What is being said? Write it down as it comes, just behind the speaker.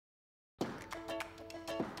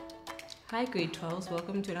Hi grade 12s,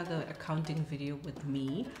 welcome to another accounting video with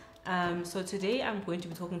me. So today I'm going to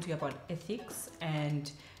be talking to you about ethics and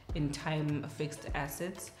in time fixed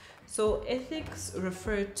assets. So ethics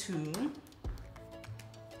refer to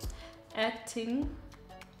acting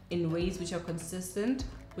in ways which are consistent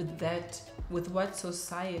with what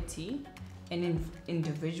society and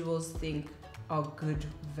individuals think are good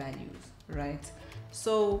values, right?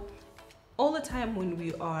 So all the time when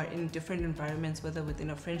we are in different environments, whether within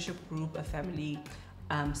a friendship group, a family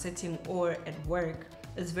setting, or at work,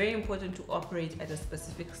 it's very important to operate at a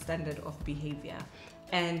specific standard of behavior.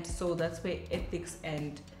 And so that's where ethics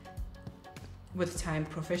and, with time,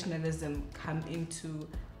 professionalism come into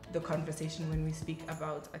the conversation when we speak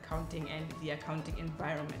about accounting and the accounting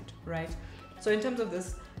environment, right? So in terms of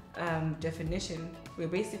this definition, we're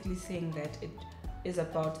basically saying that it is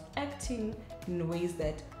about acting in ways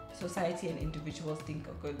that society and individuals think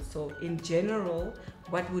are good. So in general,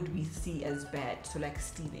 what would we see as bad? So like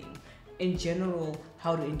stealing. In general,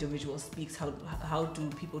 how do individuals speak? How do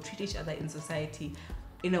people treat each other in society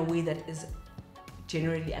in a way that is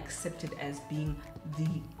generally accepted as being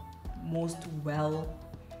the most well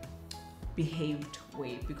behaved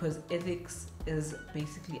way? Because ethics is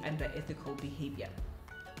basically under ethical behavior,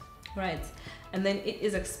 right? And then it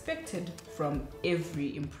is expected from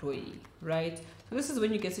every employee, right? So this is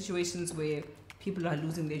when you get situations where people are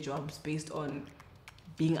losing their jobs based on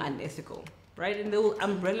being unethical, right? And they'll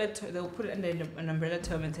put it under an umbrella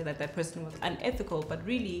term and say that that person was unethical, but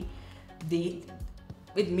really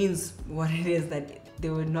it means what it is, that they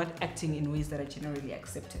were not acting in ways that are generally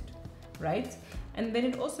accepted, right? And then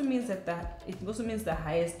it also means that the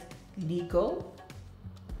highest legal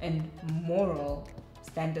and moral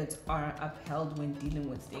standards are upheld when dealing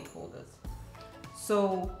with stakeholders.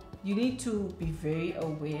 So you need to be very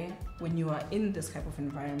aware when you are in this type of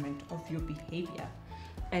environment of your behavior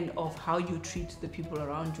and of how you treat the people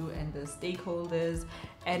around you and the stakeholders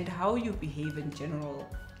and how you behave in general.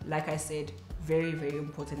 Like I said, very, very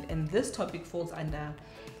important. And this topic falls under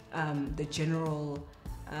the general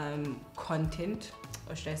content,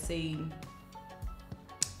 or should I say,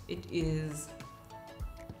 it is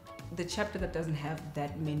the chapter that doesn't have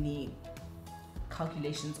that many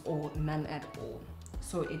calculations or none at all.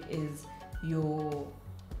 So it is your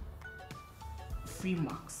free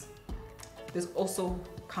marks. This also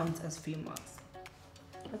counts as free marks.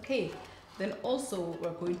 Okay, then also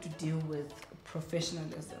we're going to deal with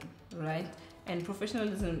professionalism, right? And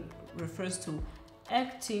professionalism refers to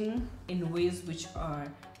acting in ways which are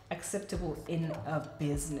acceptable in a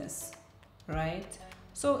business, right?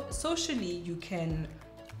 So socially, you can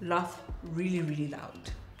laugh really, really loud,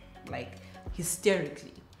 like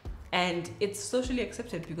hysterically, and it's socially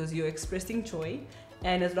accepted because you're expressing joy,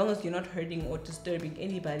 and as long as you're not hurting or disturbing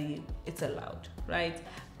anybody, it's allowed, right?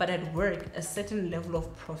 But at work, a certain level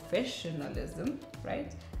of professionalism,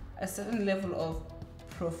 right? A certain level of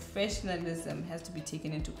professionalism has to be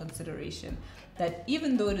taken into consideration, that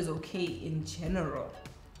even though it is okay in general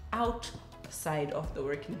outside of the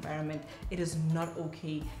work environment, it is not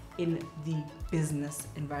okay in the business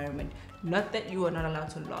environment. Not that you are not allowed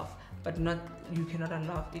to laugh, but you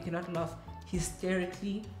cannot laugh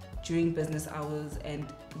hysterically during business hours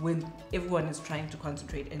and when everyone is trying to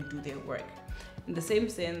concentrate and do their work. In the same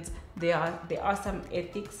sense, there are some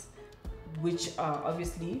ethics which are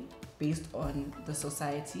obviously based on the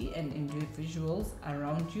society and individuals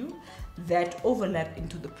around you that overlap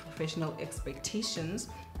into the professional expectations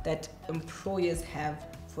that employers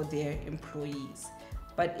have for their employees.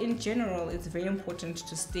 But in general, it's very important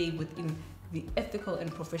to stay within the ethical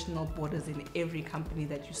and professional borders in every company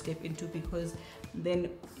that you step into, because then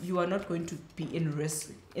you are not going to be in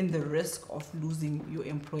the risk of losing your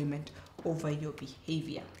employment over your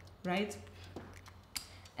behavior, right?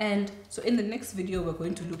 And so in the next video, we're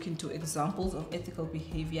going to look into examples of ethical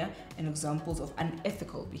behavior and examples of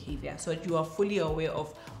unethical behavior, so that you are fully aware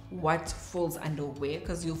of what falls under where,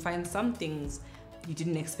 because you'll find some things you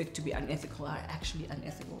didn't expect to be unethical are actually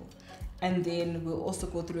unethical. And then we'll also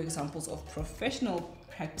go through examples of professional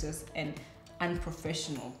practice and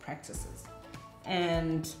unprofessional practices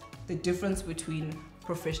and the difference between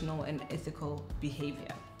professional and ethical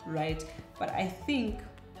behavior, right? But I think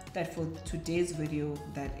that for today's video,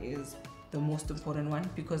 that is the most important one,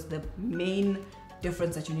 because the main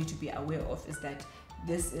difference that you need to be aware of is that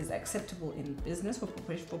this is acceptable in business. For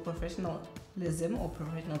professionalism or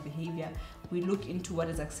professional behavior, we look into what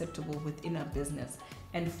is acceptable within a business,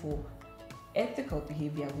 and for ethical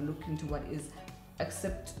behavior, we look into what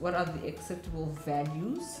are the acceptable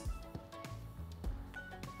values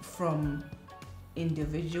from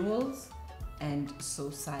individuals and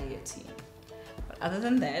society. But other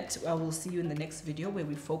than that, I will see you in the next video where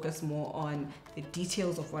we focus more on the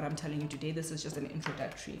details of what I'm telling you today. This is just an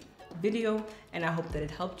introductory video, and I hope that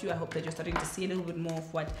it helped you. I hope that you're starting to see a little bit more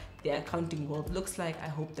of what the accounting world looks like. I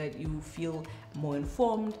hope that you feel more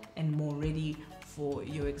informed and more ready for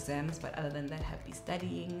your exams. But other than that, happy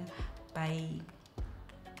studying. Bye.